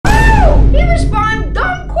respond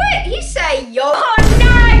dumb quick. He said, yo, oh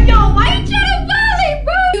nah, yo, why you trying to violate,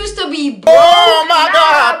 bro? Used to be bro. Oh my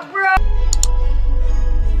God, bro.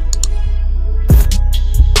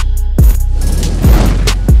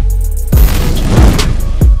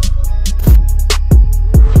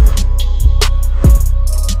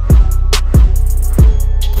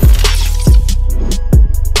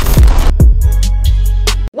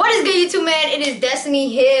 It is Destiny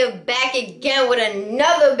here, back again with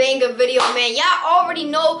another banger video, man. Y'all already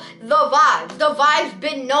know the vibes. The vibes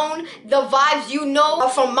been known. The vibes you know are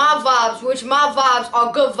from my vibes, which my vibes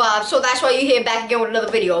are good vibes. So that's why you're here back again with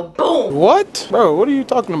another video. Boom. What? Bro, what are you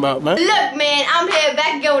talking about, man? Look, man, I'm here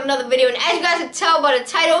back again with another video. And as you guys can tell by the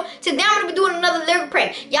title, today I'm going to be doing another lyric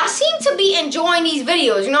prank. Y'all seem to be enjoying these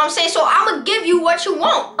videos, you know what I'm saying? So I'm going to give you what you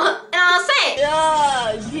want. You know what I'm saying?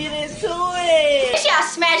 Yeah, get into it. Make sure y'all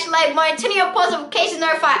smash like button, turn your post notifications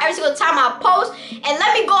notified every single time I post, and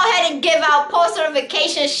let me go ahead and give out post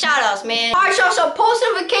notification shout outs, man. Alright, y'all, so post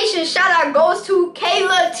notification shout out goes to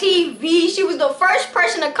Kayla TV. She was the first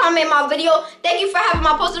person to comment my video. Thank you for having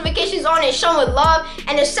my post notifications on and showing love.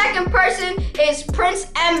 And the second person is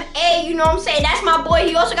Prince MA, you know what I'm saying? That's my boy.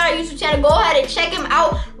 He also got a YouTube channel. Go ahead and check him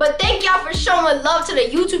out. But thank y'all for showing love to the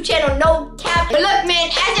YouTube channel, no cap. But look, man,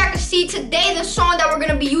 as y'all can see today, the song that we're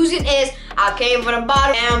gonna be using is I Came From the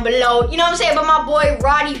Bottom, Down Below. You know what I'm saying? But my boy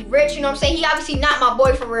RODDY, you know what I'm saying? He obviously not my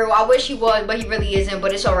boy for real. I wish he was, but he really isn't,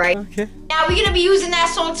 but it's alright. Okay. Now we're gonna be using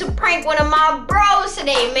that song to prank one of my bros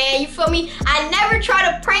today, man. You feel me? I never try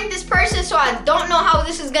to prank this person, so I don't know how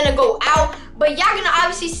this is gonna go out. But y'all gonna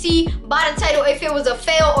obviously see by the title if it was a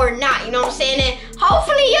fail or not, you know what I'm saying? And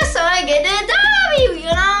hopefully your son get the W, you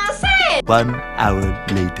know what I'm saying? 1 hour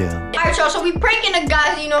later. Alright, y'all, so we pranking the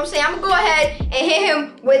guys, you know what I'm saying? I'm gonna go ahead and hit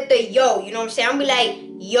him with the yo, you know what I'm saying? I'm gonna be like,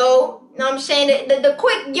 yo. You know what I'm saying? The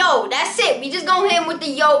quick yo, that's it. We just gonna hit him with the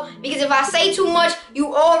yo, because if I say too much,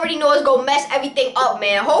 you already know it's gonna mess everything up,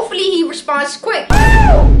 man. Hopefully he responds quick.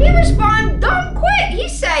 Oh, he responds dumb quick. He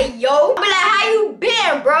said yo. I be like, how you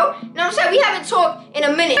been, bro? You know what I'm saying? We haven't talked in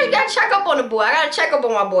a minute. I gotta check up on the boy. I gotta check up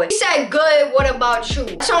on my boy. He said good, what about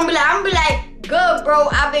you? So I'm gonna be like, good, bro,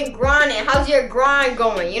 I've been grinding. How's your grind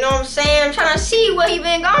going? You know what I'm saying? I'm trying to see what he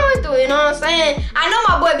been going through, you know what I'm saying? I know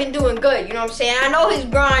my boy been doing good, you know what I'm saying? I know his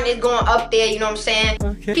grind is going up there, you know what I'm saying?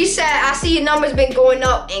 Okay. He said, I see your numbers been going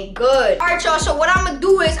up and good. Alright, y'all, so what I'm gonna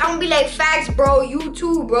do is I'm gonna be like, facts, bro, you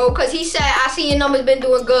too, bro. Cause he said, I see your numbers been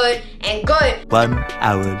doing good and good. 1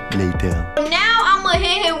 hour later. Now I'm gonna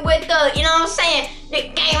hit him with the, you know what I'm saying? The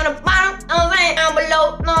game on the bottom, you know what I'm saying? Down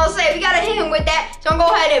below, you know what I'm saying? We gotta hit him with that. So I'm gonna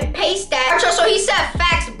go ahead and paste that. Alright, y'all, so he said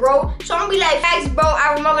facts, bro. So I'm gonna be like, facts, bro.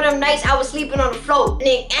 I remember them nights I was sleeping on the floor. And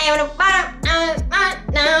then game on the bottom,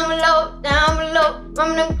 down below.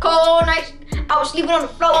 Remember them cold nights I was sleeping on the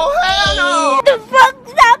floor. Oh, hell no. What the fuck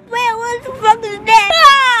is that, man? What the fuck is that?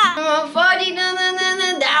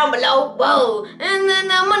 Down below, whoa, and then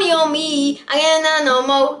the money on me, I can't no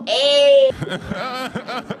more, hey.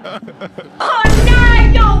 Oh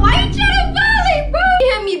nah, yo, why you trying to violate, bro? He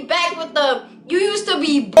hit me back with the, you used to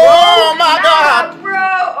be broke. Oh my God, bro.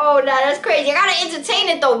 Oh nah, that's crazy. I gotta entertain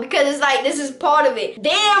it though, because it's like, this is part of it.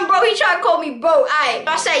 Damn, bro, he tried to call me broke. Alright,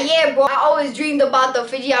 I said, yeah, bro, I always dreamed about the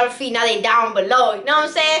 $50 feet, now they down below, you know what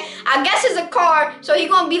I'm saying? I guess it's a car, so he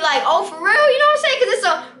gonna be like, oh, for real, you know what I'm saying? Because it's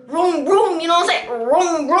a room, you know what I'm saying?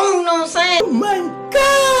 Room, you know what I'm saying? Oh my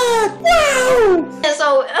God, wow. And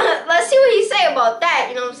so, let's see what he say about that,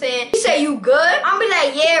 you know what I'm saying? He say, you good? I'm be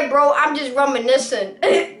like, yeah, bro, I'm just reminiscing.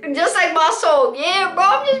 Just like my soul, yeah, bro,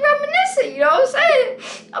 I'm just reminiscing, you know what I'm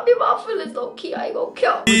saying? I'll be my feelings low key, I ain't gonna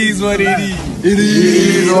kill. it is what it is. It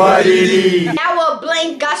is what it is. Now a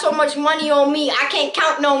blank got so much money on me, I can't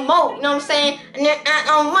count no more, you know what I'm saying? And then,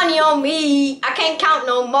 money on me, I can't count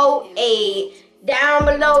no more, ayy. Down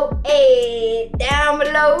below, ayy, down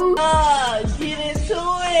below. Get into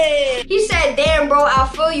it. He said, damn, bro, I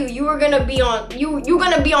feel you. You were gonna be on, you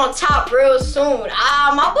gonna be on top real soon.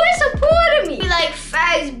 My boy supported me. Be like,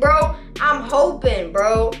 facts, bro. I'm hoping,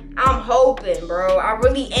 bro. I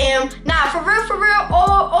really am. Nah, for real,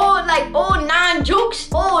 all 9 jokes,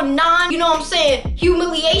 all 9, you know what I'm saying,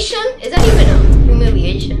 humiliation? Is that even a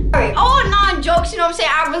humiliation? Alright, all 9 jokes, you know what I'm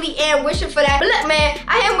saying, I really am wishing for that. But look, man,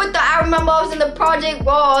 I hit him with the, I remember I was in the project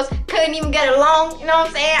walls, couldn't even get along, you know what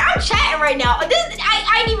I'm saying? I'm chatting right now.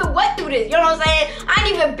 I ain't even went through this, you know what I'm saying? I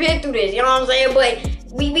ain't even been through this, you know what I'm saying? But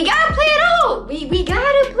we gotta play it off. We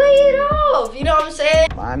gotta play it off. You know what I'm saying?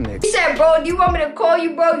 My nigga. He said, bro, do you want me to call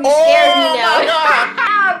you, bro? You scared me now.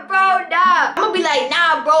 Nah, bro, nah. I'm gonna be like,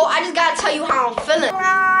 nah, bro, I just gotta tell you how I'm feeling.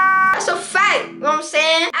 That's a fact. You know what I'm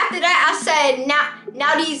saying? After that, I said,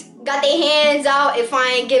 now these got their hands out. If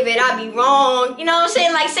I ain't give it, I be wrong. You know what I'm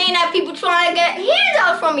saying? Like saying that people trying to get hands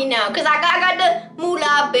out from me now. Cause I got the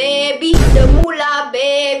moolah baby. The moolah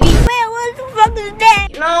baby. Man, what the fuck is that?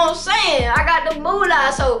 You know what I'm saying? I got the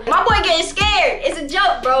moolah. So my boy getting scared. It's a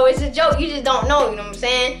joke, bro. It's a joke. You just don't know. You know what I'm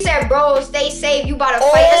saying? He said, bro, stay safe. You about to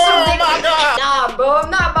fight or something? My God. Nah, bro.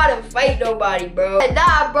 I'm not about to fight nobody, bro.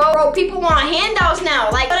 Nah, bro. People want handouts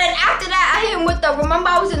now. Like, but then after that, I hit him with the, remember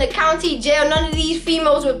I was in the county jail. None of these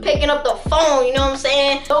females were picking up the phone. You know what I'm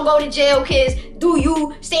saying? Don't go to jail, kids. Do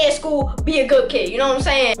you stay in school? Be a good kid. You know what I'm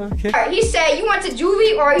saying? Okay. Alright, he said, you went to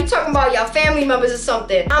juvie or are you talking about your family members or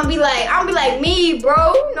something? I'm be like, me,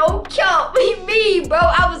 bro. No cap. Me, bro.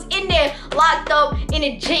 I was in there locked up in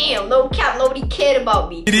a jam. No cap. Nobody cared about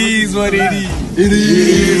me. It is what it is. It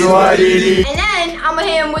is what it is. And then I'ma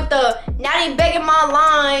hit him with the, now they begging my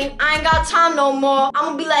line. I ain't got time no more.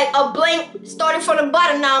 I'ma be like a blank, starting from the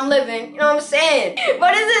bottom, now I'm living. You know what I'm saying?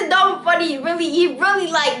 But this is dumb funny. He really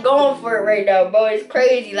like going for it right now, bro. It's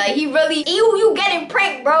crazy. Like he really, you getting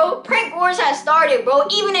pranked, bro. Prank wars has started, bro.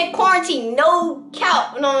 Even in quarantine, no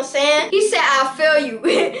cap. You know what I'm saying? He said, I feel you.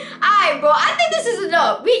 Alright, bro. I think this is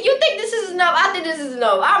enough. You think this is enough? I think this is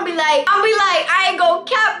enough. I'll be like, I ain't gonna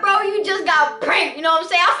cap, bro. You just got pranked. You know what I'm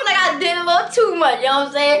saying? I feel like I did a little too much. You know what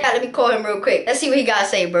I'm saying? Let me call him real quick. Let's see what he gotta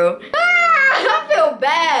say, bro. I feel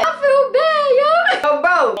bad. Yo,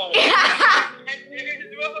 bro.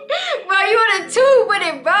 Bro, you on a tube with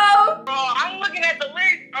it, bro. Bro, I'm looking at the list.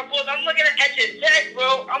 I'm looking at your text,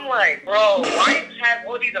 bro. I'm like, bro, why you have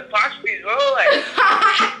all these apostrophes, bro? Like,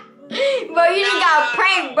 bro, you just got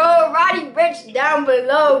pranked, bro. Roddyrich down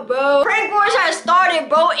below, bro. Prank wars have started,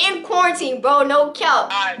 bro, in quarantine, bro. No cap.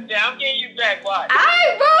 alright, I'm getting you back, watch.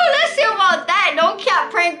 Alright, bro, let's see about that. No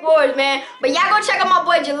cap, prank wars, man. But y'all go check out my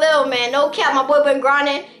boy Jalil, man. No cap, my boy been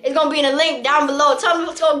grinding. It's gonna be in the link down below. Tell him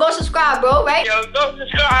to go subscribe, bro, right? Yo, go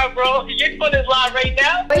subscribe, bro. You're doing this live right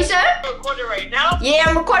now? What you said? You're recording right now? Yeah,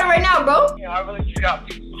 I'm recording right now, bro. Yeah, I really just got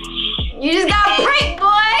You just got pranked, boy.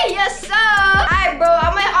 Yes, sir. Alright, bro.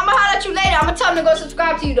 I'm gonna holler at you later. I'm gonna tell him to go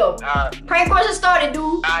subscribe to you, though. Prank wars have started,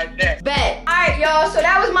 dude. Alright, Bet. Alright, y'all. So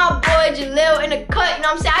that was my boy Jalil in the cut. You know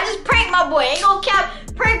what I'm saying? I just pranked my boy. Ain't no cap.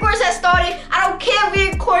 Prank wars have started. I don't care if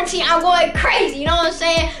we're in quarantine. I'm going crazy. You know what I'm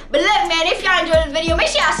saying? But look, man, if y'all enjoyed this video, make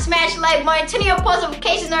sure y'all smash the like button. Turn your post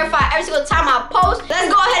notifications notified every single time I post.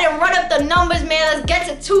 Let's go ahead and run up the numbers, man. Let's get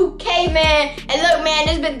to 2K, man. And look, man,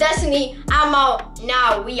 this been Destiny. I'm out.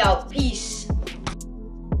 Now we out. Peace.